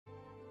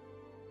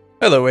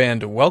Hello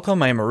and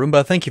welcome, I am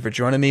Arumba, thank you for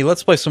joining me.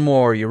 Let's play some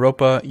more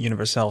Europa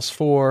Universalis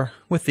IV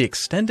with the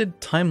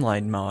Extended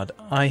Timeline mod.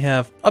 I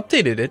have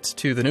updated it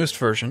to the newest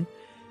version,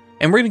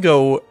 and we're going to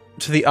go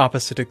to the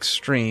opposite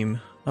extreme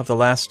of the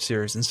last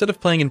series. Instead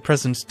of playing in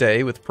present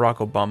day with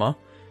Barack Obama,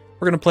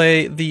 we're going to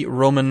play the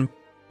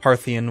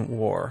Roman-Parthian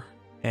War,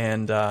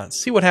 and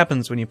see what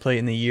happens when you play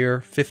in the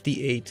year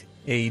 58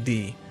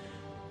 AD.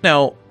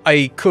 Now,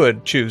 I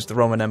could choose the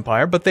Roman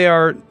Empire, but they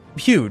are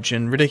huge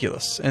and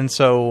ridiculous, and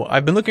so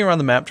I've been looking around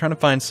the map trying to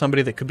find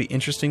somebody that could be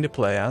interesting to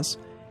play as,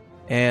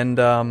 and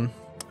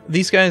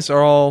these guys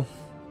are all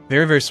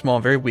very, very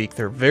small, very weak.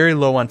 They're very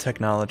low on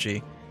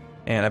technology,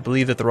 and I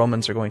believe that the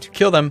Romans are going to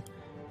kill them,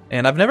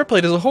 and I've never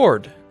played as a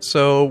horde,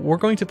 so we're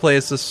going to play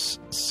as the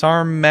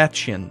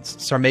Sarmatians,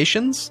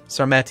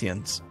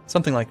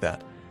 something like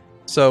that.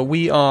 So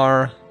we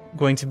are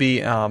going to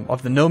be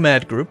of the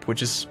Nomad group,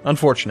 which is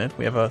unfortunate.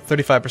 We have a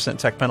 35%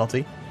 tech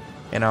penalty,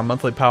 and our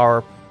monthly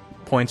power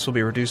points will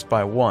be reduced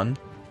by 1.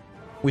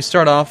 We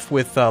start off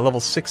with level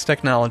 6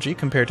 technology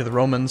compared to the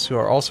Romans, who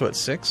are also at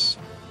 6.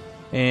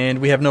 And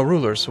we have no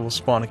rulers, so we'll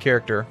spawn a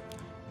character.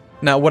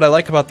 Now, what I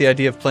like about the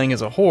idea of playing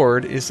as a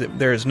horde is that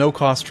there is no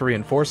cost for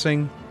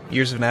reinforcing.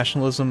 Years of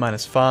nationalism,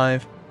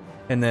 -5.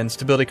 And then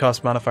stability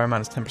cost modifier,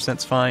 -10%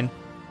 is fine.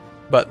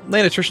 But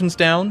land attrition's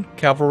down,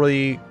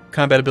 cavalry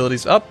combat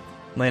ability's up,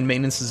 land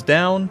maintenance is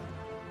down,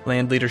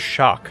 land leader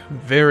shock,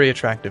 very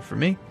attractive for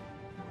me.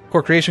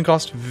 Core creation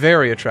cost,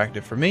 very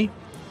attractive for me.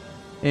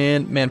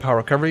 And manpower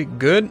recovery,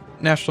 good.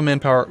 National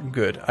manpower,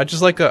 good. I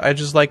just like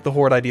the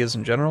horde ideas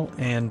in general,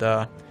 and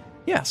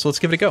yeah, so let's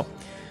give it a go.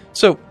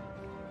 So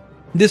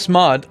this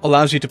mod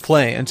allows you to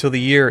play until the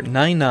year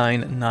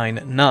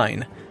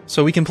 9999.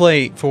 So we can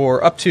play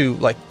for up to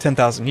like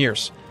 10,000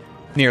 years,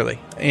 nearly.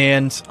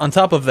 And on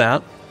top of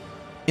that,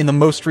 in the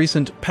most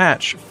recent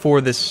patch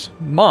for this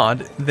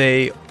mod,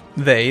 the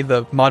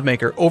mod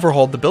maker,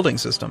 overhauled the building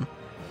system.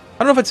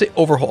 I don't know if I'd say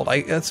overhauled,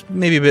 that's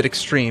maybe a bit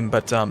extreme,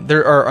 but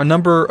there are a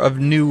number of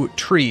new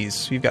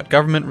trees. You've got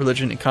government,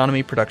 religion,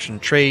 economy, production,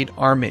 trade,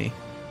 army,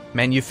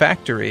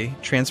 manufactory,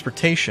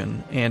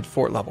 transportation, and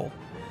fort level.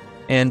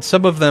 And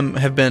some of them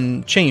have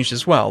been changed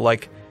as well,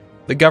 like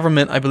the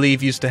government, I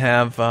believe, used to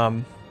have,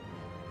 I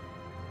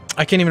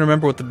can't even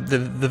remember what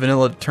the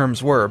vanilla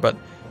terms were, but,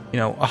 you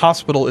know, a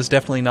hospital is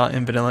definitely not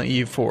in vanilla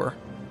EUIV 4.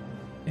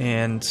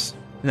 And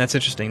that's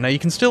interesting. Now, you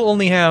can still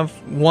only have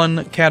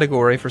one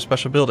category for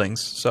special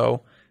buildings,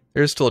 so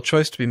there is still a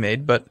choice to be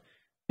made, but,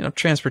 you know,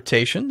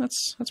 transportation,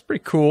 that's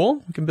pretty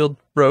cool. You can build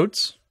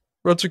roads.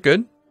 Roads are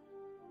good.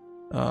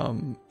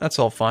 That's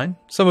all fine.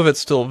 Some of it's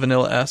still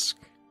vanilla-esque.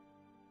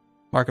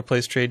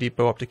 Marketplace, trade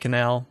depot, up to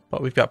canal,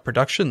 but we've got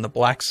production, the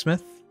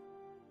blacksmith,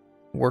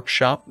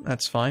 workshop,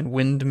 that's fine,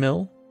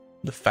 windmill,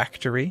 the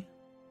factory.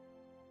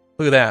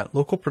 Look at that,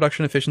 local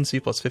production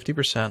efficiency plus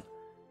 50%.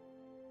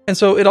 And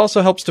so it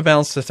also helps to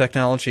balance the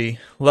technology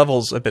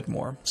levels a bit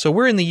more. So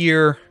we're in the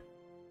year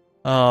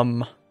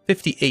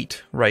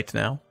 58 right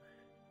now.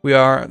 We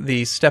are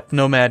the steppe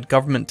nomad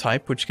government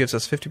type, which gives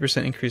us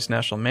 50% increased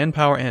national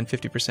manpower and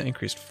 50%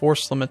 increased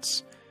force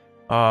limits.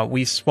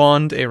 We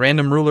spawned a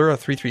random ruler, a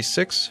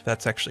 336.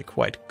 That's actually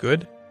quite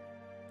good.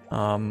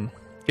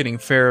 Getting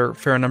fair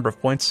number of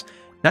points.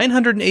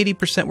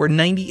 980%, we're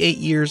 98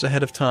 years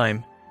ahead of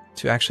time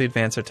to actually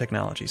advance our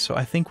technology. So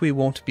I think we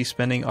won't be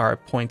spending our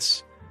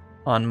points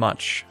on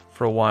much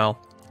for a while.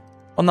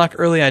 Unlock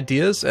early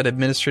ideas at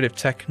administrative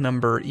tech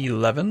number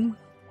 11.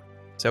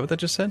 Is that what that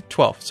just said?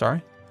 12,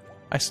 sorry.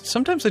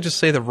 Sometimes I just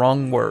say the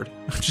wrong word.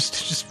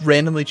 just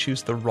randomly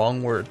choose the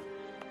wrong word.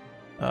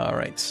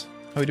 Alright.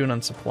 How are we doing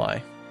on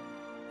supply?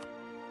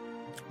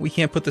 We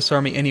can't put this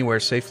army anywhere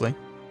safely.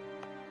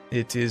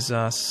 It is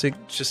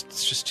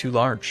just too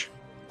large.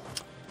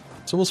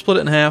 So we'll split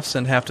it in half,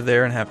 send half to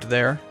there and half to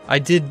there. I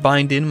did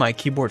bind in my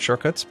keyboard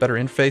shortcuts, better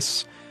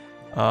interface,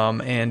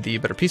 and the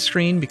better piece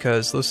screen,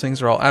 because those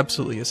things are all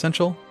absolutely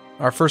essential.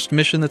 Our first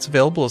mission that's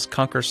available is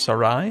Conquer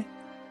Sarai.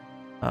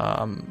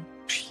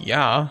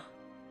 Yeah.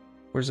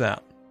 Where's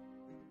that?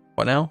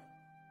 What now?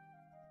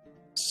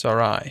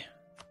 Sarai.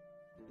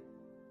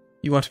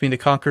 You want me to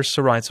conquer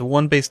Sarai. It's a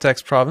 1 base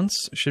tax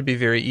province. It should be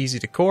very easy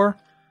to core.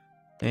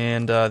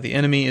 And the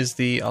enemy is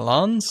the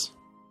Alans.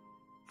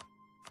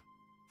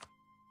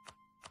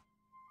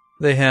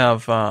 They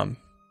have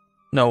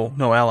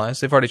no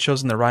allies. They've already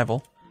chosen their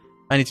rival.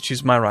 I need to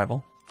choose my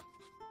rival.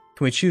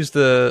 Can we choose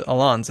the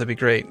Alans? That'd be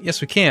great.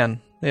 Yes, we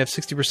can. They have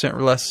 60%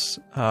 or less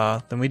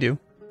than we do.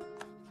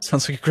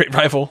 Sounds like a great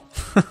rival.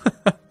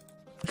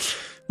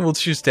 We'll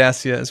choose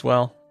Dacia as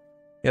well.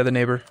 The other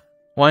neighbor.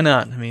 Why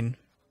not? I mean,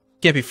 you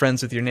can't be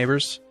friends with your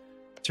neighbors.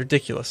 It's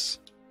ridiculous.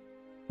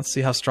 Let's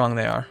see how strong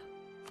they are.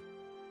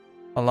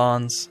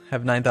 Alans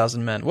have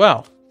 9,000 men.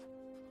 Wow.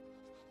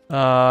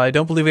 I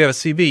don't believe we have a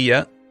CB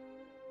yet.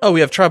 Oh, we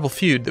have Tribal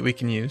Feud that we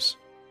can use.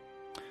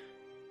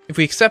 If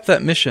we accept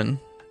that mission...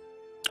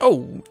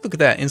 Oh, look at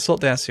that. Insult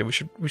Dacia. We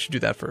should do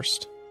that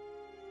first.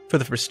 For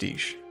the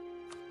prestige.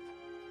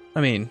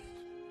 I mean,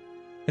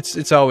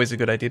 it's always a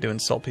good idea to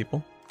insult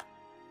people.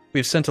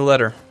 We've sent a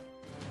letter.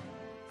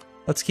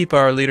 Let's keep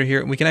our leader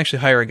here. We can actually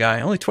hire a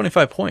guy. Only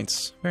 25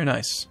 points. Very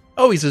nice.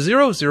 Oh, he's a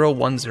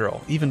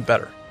 0010. Even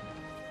better.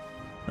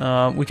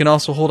 We can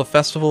also hold a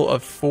festival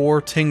of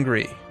 4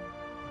 Tingri.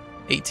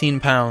 18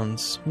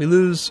 pounds. We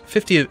lose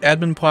 50 of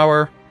admin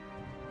power.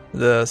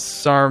 The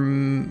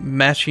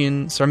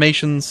Sarmatians.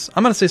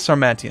 I'm going to say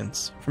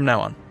Sarmatians from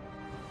now on.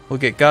 We'll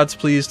get Gods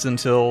Pleased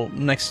until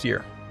next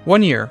year.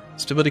 1 year.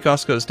 Stability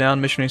cost goes down.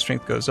 Missionary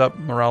strength goes up.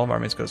 Morale of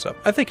armies goes up.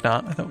 I think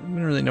not. We don't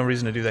really no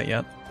reason to do that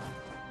yet.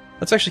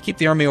 Let's actually keep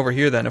the army over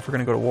here then if we're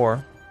going to go to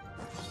war.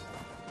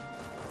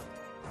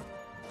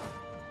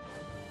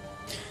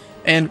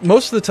 And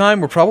most of the time,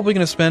 we're probably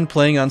going to spend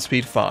playing on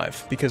speed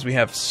 5, because we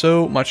have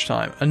so much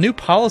time. A new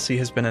policy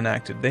has been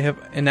enacted. They have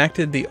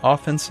enacted the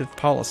offensive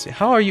policy.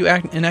 How are you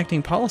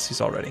enacting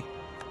policies already?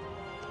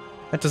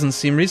 That doesn't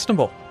seem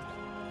reasonable.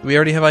 Do we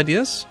already have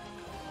ideas?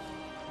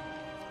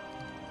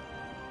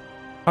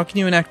 How can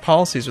you enact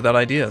policies without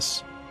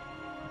ideas?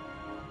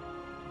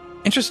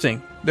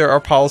 Interesting. There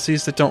are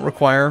policies that don't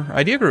require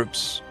idea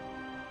groups.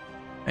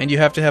 And you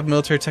have to have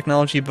military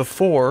technology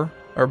before,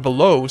 or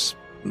below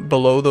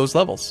those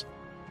levels.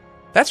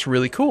 That's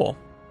really cool.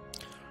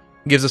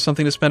 Gives us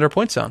something to spend our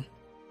points on.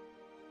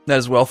 That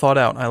is well thought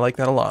out. I like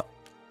that a lot.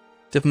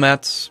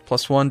 Diplomats,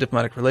 +1,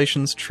 diplomatic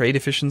relations, trade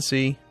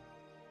efficiency,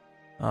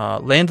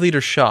 land leader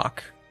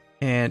shock,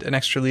 and an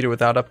extra leader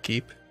without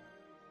upkeep.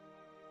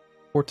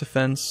 Port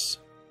defense,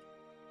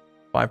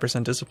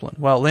 5% discipline.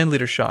 Well, land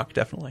leader shock,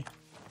 definitely.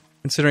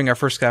 Considering our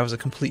first guy was a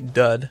complete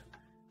dud,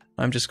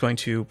 I'm just going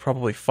to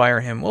probably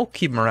fire him. We'll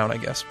keep him around, I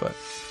guess, but...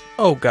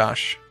 Oh,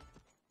 gosh.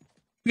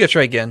 We gotta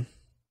try again.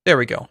 There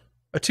we go.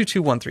 A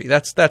 2213.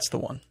 That's the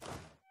one.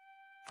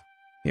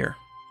 Here.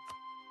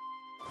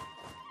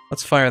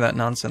 Let's fire that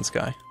nonsense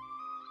guy.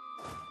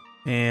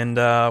 And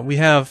we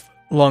have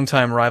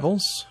longtime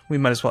rivals. We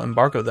might as well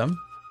embargo them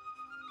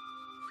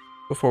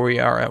before we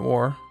are at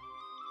war.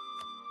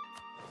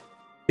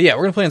 But yeah,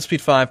 we're gonna play on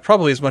speed 5,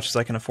 probably as much as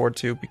I can afford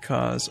to,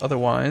 because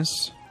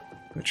otherwise,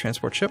 a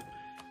transport ship.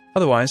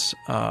 Otherwise,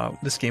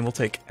 this game will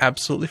take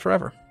absolutely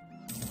forever.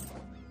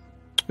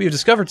 We have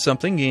discovered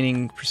something,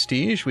 gaining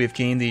prestige. We have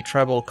gained the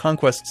Tribal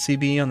Conquest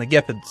CB on the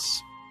Gepids.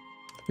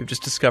 We've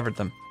just discovered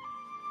them.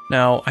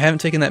 Now, I haven't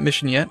taken that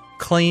mission yet.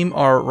 Claim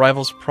our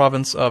rival's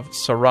province of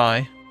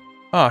Sarai.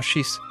 Ah,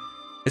 sheesh.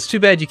 It's too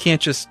bad you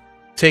can't just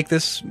take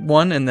this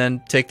one and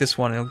then take this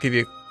one. It'll give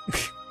you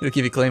it'll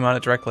give you claim on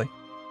it directly.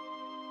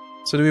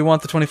 So do we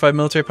want the 25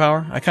 military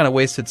power? I kind of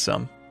wasted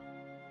some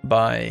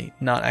by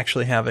not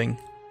actually having...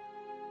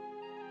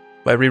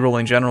 by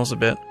re-rolling generals a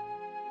bit.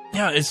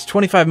 Yeah, it's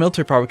 25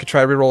 military power. We could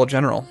try to reroll a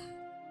general.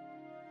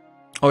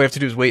 All we have to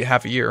do is wait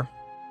half a year.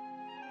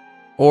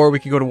 Or we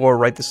could go to war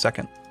right this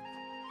second.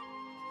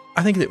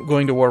 I think that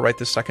going to war right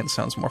this second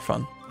sounds more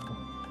fun.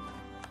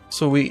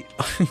 So we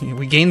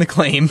we gain the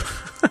claim.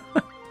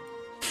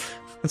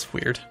 That's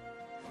weird.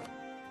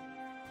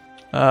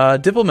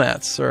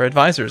 Diplomats, or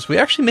advisors. We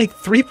actually make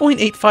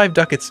 3.85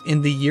 ducats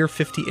in the year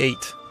 58.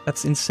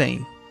 That's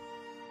insane.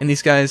 And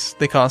these guys,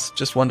 they cost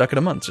just 1 ducat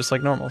a month, just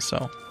like normal,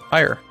 so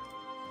higher.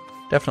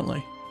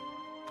 Definitely.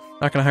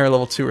 Not going to hire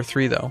level 2 or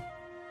 3, though.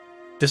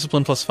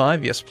 Discipline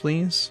 +5, yes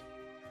please.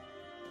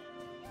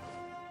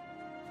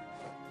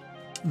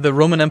 The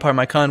Roman Empire,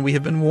 my Khan, we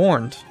have been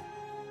warned.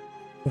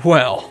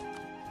 Well.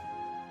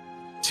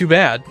 Too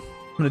bad.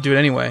 I'm going to do it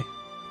anyway.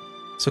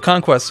 So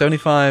Conquest,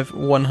 75,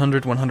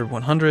 100, 100,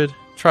 100.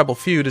 Tribal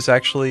Feud is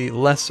actually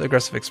less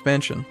aggressive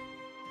expansion.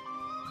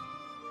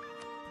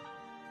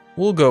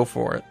 We'll go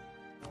for it.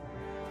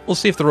 We'll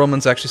see if the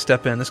Romans actually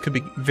step in. This could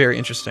be very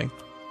interesting.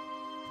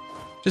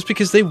 Just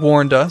because they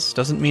warned us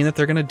doesn't mean that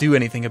they're going to do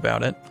anything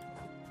about it.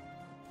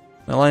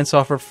 An alliance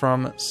offer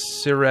from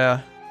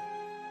Syracuse.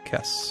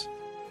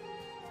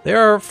 They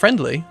are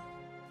friendly.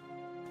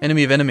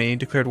 Enemy of enemy,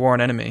 declared war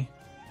on enemy.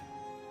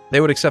 They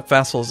would accept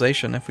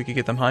vassalization if we could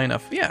get them high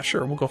enough. Yeah,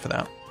 sure, we'll go for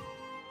that.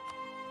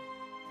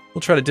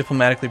 We'll try to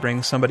diplomatically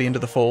bring somebody into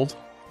the fold.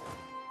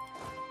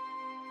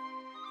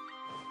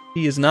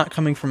 He is not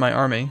coming from my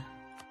army.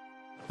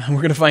 We're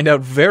going to find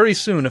out very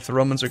soon if the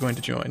Romans are going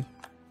to join.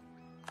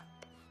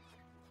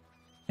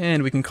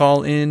 And we can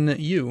call in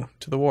you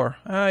to the war.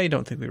 I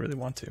don't think we really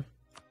want to.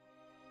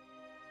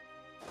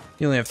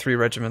 You only have 3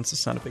 regiments,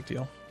 it's not a big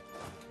deal.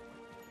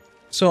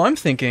 So I'm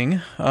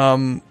thinking,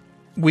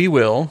 we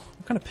will...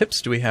 What kind of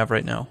pips do we have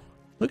right now?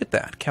 Look at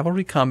that.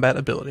 Cavalry combat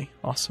ability.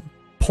 Awesome.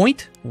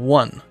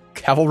 0.1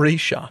 cavalry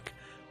shock.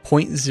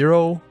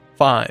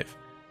 0.05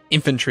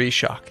 infantry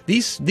shock.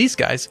 These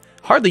guys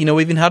hardly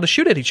know even how to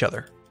shoot at each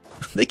other.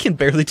 They can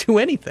barely do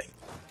anything.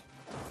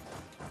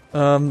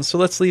 So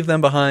let's leave them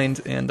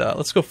behind, and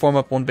let's go form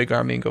up one big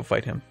army and go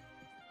fight him.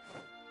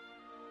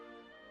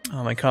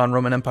 Oh my god,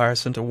 Roman Empire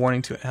sent a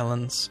warning to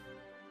Helens.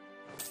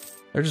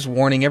 They're just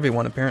warning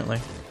everyone, apparently.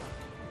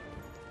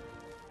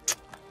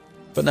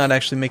 But not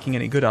actually making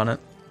any good on it.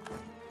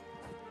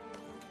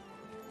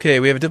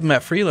 Okay, we have a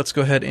diplomat free. Let's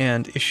go ahead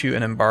and issue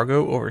an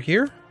embargo over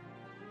here.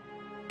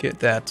 Get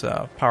that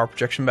power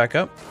projection back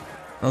up.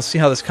 Let's see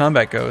how this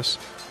combat goes.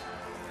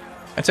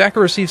 Attacker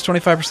receives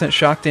 25%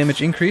 shock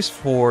damage increase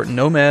for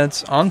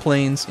nomads on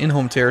planes in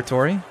home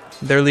territory.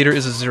 Their leader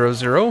is a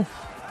 0-0.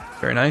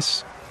 Very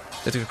nice.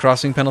 They took a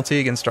crossing penalty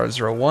against our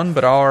 0-1,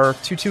 but our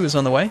 2-2 is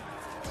on the way.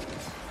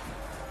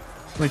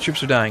 How many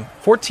troops are dying?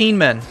 14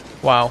 men.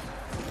 Wow.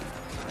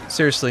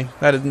 Seriously,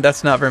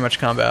 that's not very much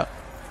combat.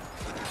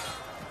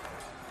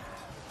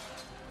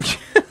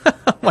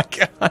 Oh my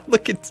god,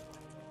 look at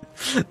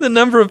the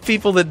number of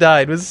people that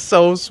died was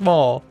so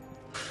small.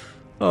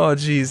 Oh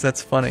jeez,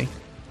 that's funny.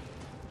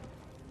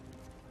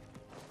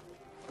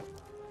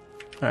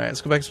 Alright,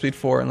 let's go back to speed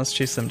 4 and let's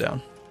chase them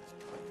down.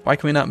 Why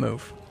can we not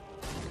move?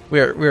 We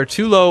are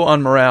too low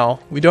on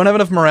morale. We don't have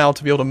enough morale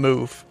to be able to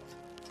move.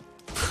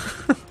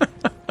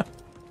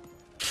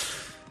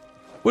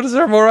 What is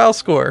our morale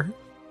score?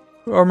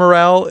 Our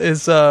morale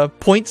is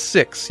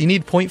 0.6. You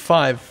need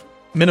 0.5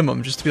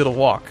 minimum just to be able to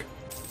walk.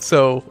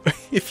 So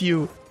if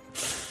you...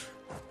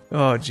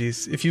 Oh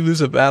jeez. If you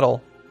lose a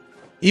battle...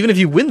 Even if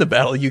you win the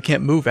battle, you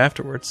can't move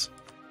afterwards.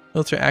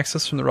 Military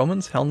access from the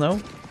Romans? Hell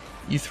no.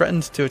 You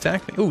threatened to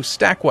attack me. Ooh,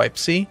 stack wipe,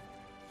 see?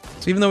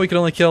 So even though we could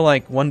only kill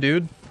like one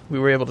dude, we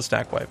were able to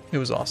stack wipe. It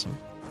was awesome.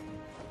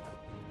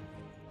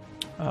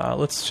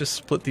 Let's just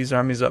split these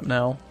armies up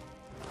now.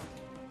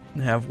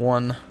 And have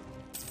one...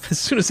 As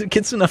soon as it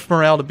gets enough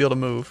morale to be able to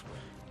move.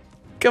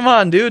 Come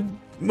on, dude.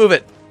 Move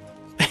it.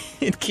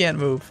 It can't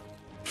move.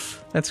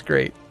 That's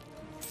great.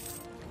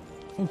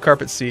 Ooh,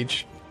 carpet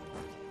siege.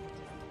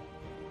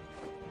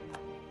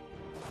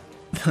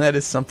 That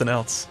is something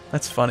else.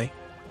 That's funny.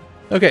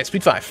 Okay,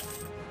 speed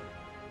 5.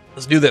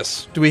 Let's do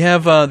this. Do we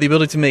have the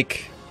ability to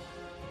make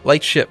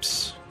light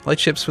ships? Light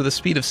ships with a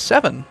speed of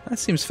 7. That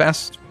seems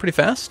fast. Pretty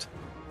fast.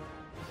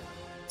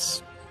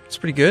 It's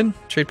pretty good.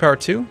 Trade power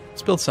 2.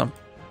 Let's build some.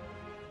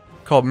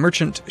 Called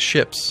merchant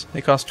ships.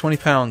 They cost 20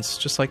 pounds,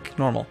 just like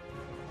normal.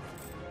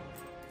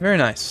 Very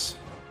nice.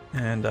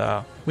 And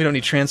we don't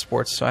need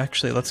transports, so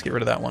actually let's get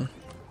rid of that one.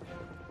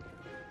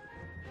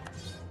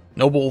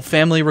 Noble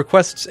family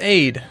requests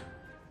aid.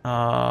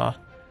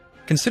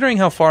 Considering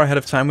how far ahead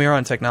of time we are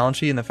on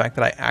technology and the fact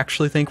that I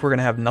actually think we're going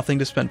to have nothing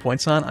to spend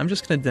points on, I'm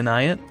just going to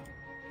deny it.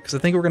 Because I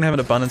think we're going to have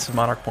an abundance of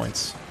monarch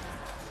points.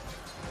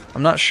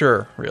 I'm not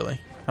sure, really,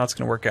 how it's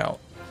going to work out.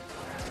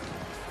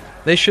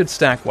 They should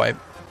stack wipe.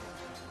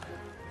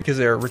 Because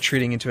they're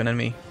retreating into an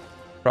enemy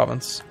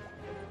province.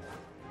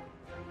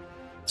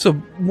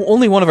 So,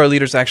 only one of our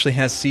leaders actually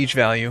has siege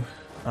value.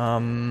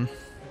 I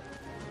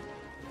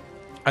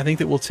think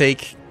that we'll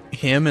take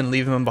him and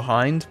leave him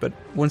behind, but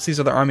once these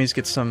other armies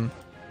get some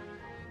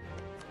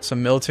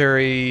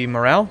military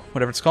morale,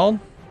 whatever it's called,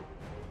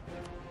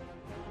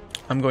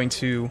 I'm going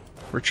to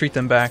retreat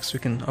them back so we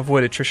can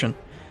avoid attrition.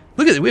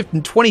 Look at it, we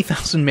have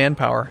 20,000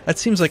 manpower. That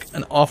seems like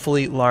an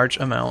awfully large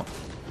amount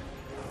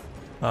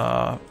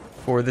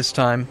for this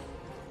time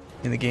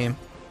in the game.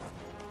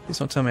 Please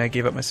don't tell me I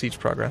gave up my siege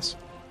progress.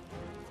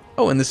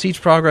 Oh, and the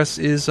siege progress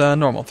is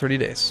normal, 30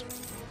 days.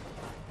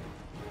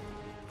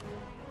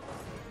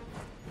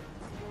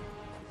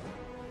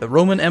 The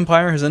Roman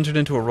Empire has entered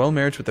into a royal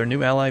marriage with their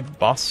new ally,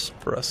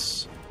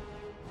 Bosporus.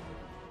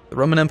 The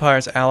Roman Empire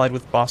is allied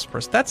with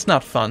Bosporus. That's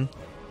not fun.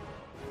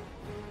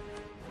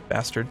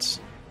 Bastards.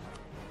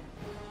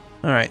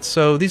 Alright,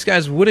 so these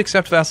guys would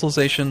accept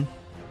vassalization.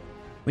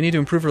 We need to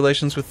improve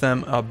relations with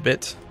them a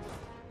bit.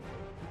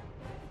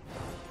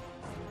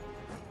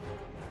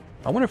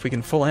 I wonder if we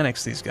can full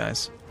annex these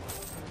guys.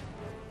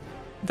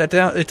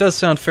 It does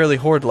sound fairly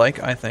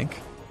horde-like, I think,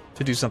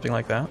 to do something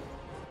like that.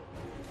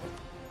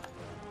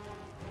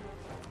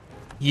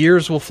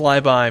 Years will fly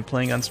by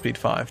playing on speed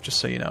 5, just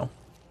so you know.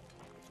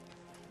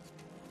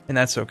 And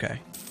that's okay.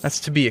 That's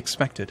to be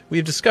expected. We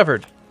have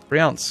discovered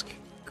Bryansk.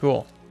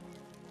 Cool.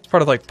 It's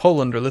part of like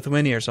Poland or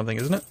Lithuania or something,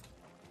 isn't it?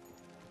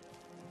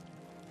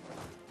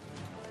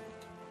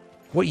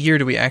 What year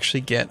do we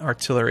actually get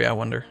artillery, I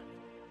wonder?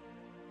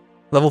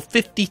 Level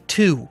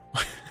 52.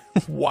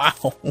 Wow.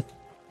 So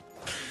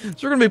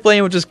we're going to be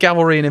playing with just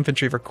cavalry and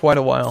infantry for quite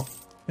a while,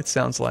 it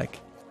sounds like.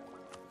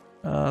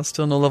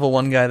 Still no level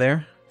 1 guy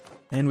there.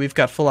 And we've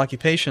got full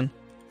occupation.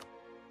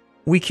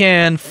 We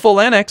can full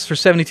annex for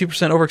 72%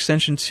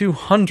 overextension,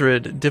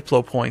 200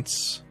 Diplo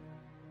points.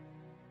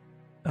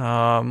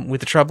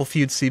 With the Tribal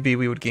Feud CB,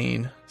 we would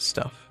gain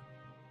stuff.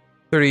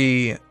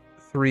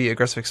 33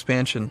 aggressive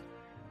expansion.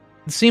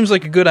 It seems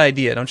like a good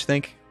idea, don't you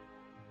think?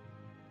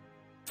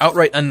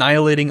 Outright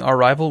annihilating our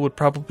rival would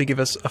probably give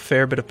us a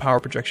fair bit of power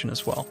projection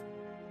as well.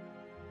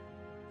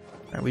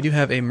 Alright, we do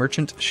have a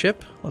merchant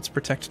ship. Let's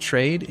protect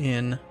trade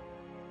in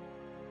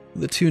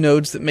the 2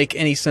 nodes that make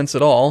any sense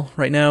at all.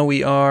 Right now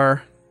we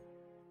are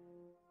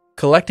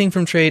collecting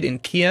from trade in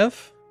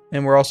Kiev,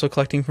 and we're also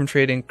collecting from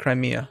trade in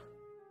Crimea.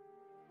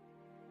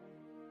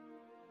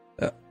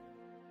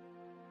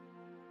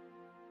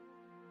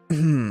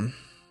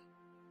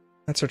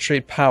 That's our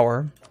trade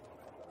power.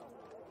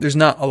 There's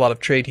not a lot of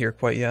trade here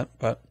quite yet,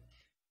 but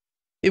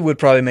it would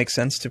probably make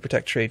sense to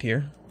protect trade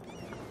here.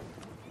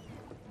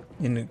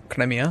 In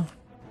Crimea.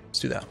 Let's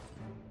do that.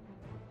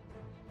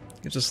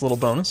 Gives us a little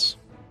bonus.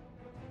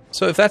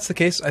 So if that's the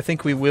case, I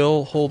think we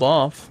will hold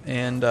off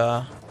and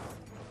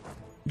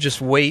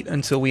just wait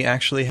until we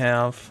actually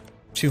have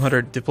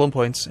 200 diploma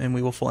points and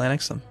we will full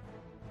annex them.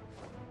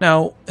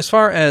 Now, as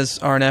far as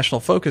our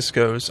national focus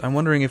goes, I'm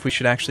wondering if we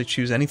should actually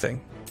choose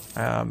anything.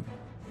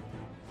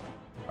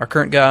 Our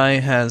current guy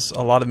has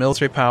a lot of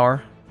military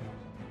power.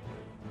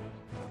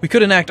 We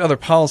could enact other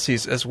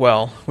policies as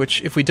well,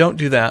 which if we don't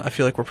do that, I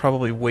feel like we're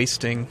probably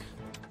wasting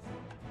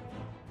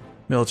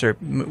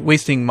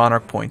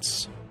monarch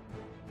points.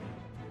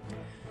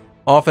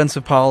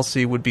 Offensive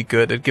policy would be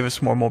good. It'd give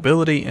us more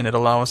mobility and it'd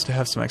allow us to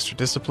have some extra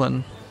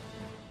discipline.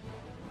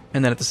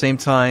 And then at the same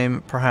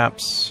time,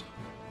 perhaps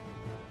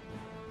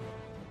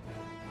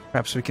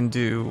we can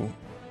do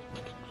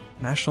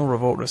national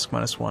revolt risk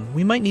 -1.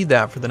 We might need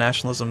that for the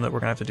nationalism that we're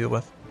going to have to deal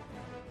with.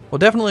 Well,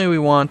 definitely we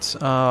want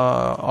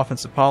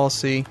offensive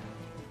policy,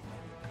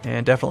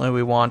 and definitely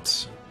we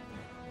want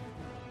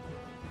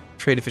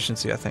trade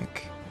efficiency, I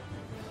think.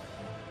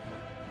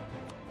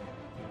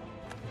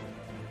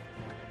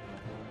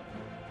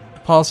 The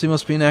policy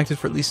must be enacted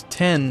for at least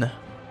 10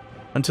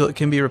 until it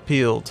can be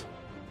repealed.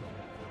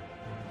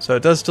 So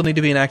it does still need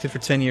to be enacted for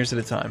 10 years at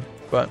a time,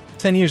 but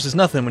 10 years is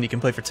nothing when you can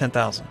play for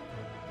 10,000.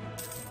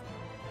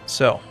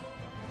 So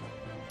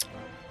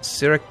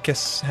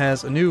Syracuse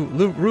has a new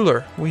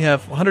ruler. We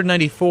have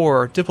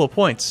 194 diplo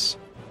points.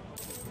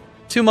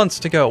 2 months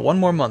to go. 1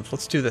 more month.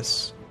 Let's do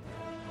this.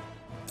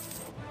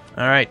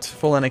 Alright,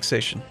 full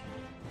annexation.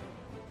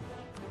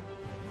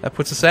 That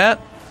puts us at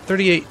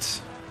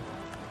 38.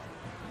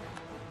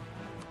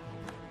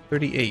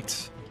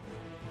 38.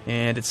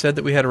 And it said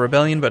that we had a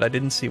rebellion, but I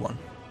didn't see one.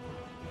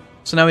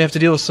 So now we have to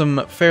deal with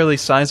some fairly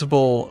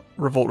sizable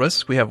revolt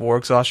risk. We have war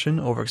exhaustion,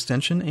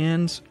 overextension,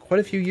 and quite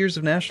a few years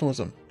of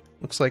nationalism.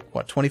 Looks like,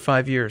 what,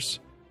 25 years.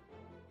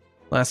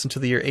 Lasts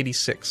until the year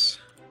 86.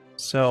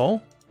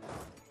 So,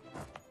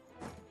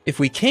 if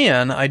we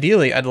can,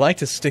 ideally, I'd like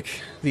to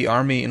stick the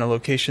army in a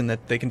location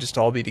that they can just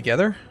all be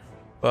together.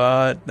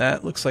 But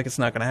that looks like it's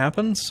not going to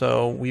happen,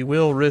 so we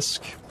will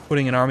risk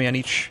putting an army on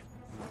each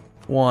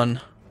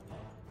one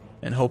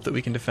and hope that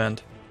we can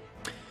defend.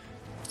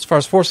 As far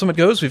as Force Limit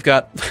goes, we've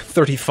got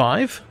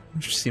 35,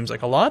 which seems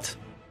like a lot.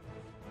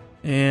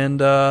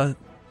 And,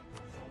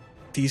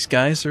 these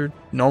guys are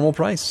normal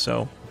price,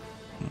 so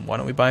why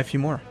don't we buy a few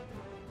more?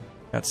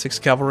 Got 6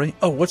 cavalry.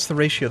 Oh, what's the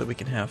ratio that we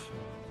can have?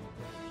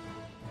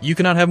 You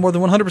cannot have more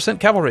than 100%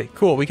 cavalry.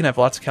 Cool, we can have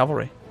lots of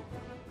cavalry.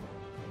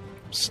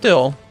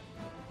 Still,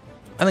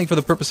 I think for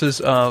the purposes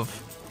of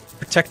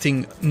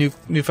protecting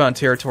newfound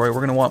territory,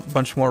 we're going to want a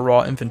bunch more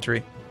raw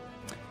infantry.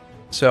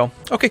 So,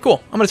 okay,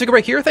 cool. I'm going to take a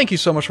break here. Thank you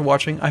so much for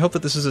watching. I hope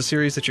that this is a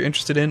series that you're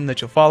interested in and that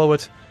you'll follow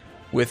it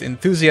with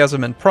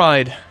enthusiasm and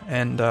pride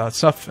and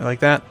stuff like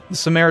that. The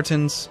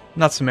Sarmatians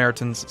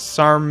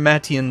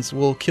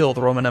will kill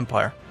the Roman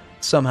Empire.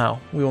 Somehow.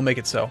 We will make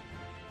it so.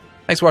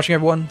 Thanks for watching,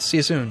 everyone. See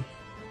you soon.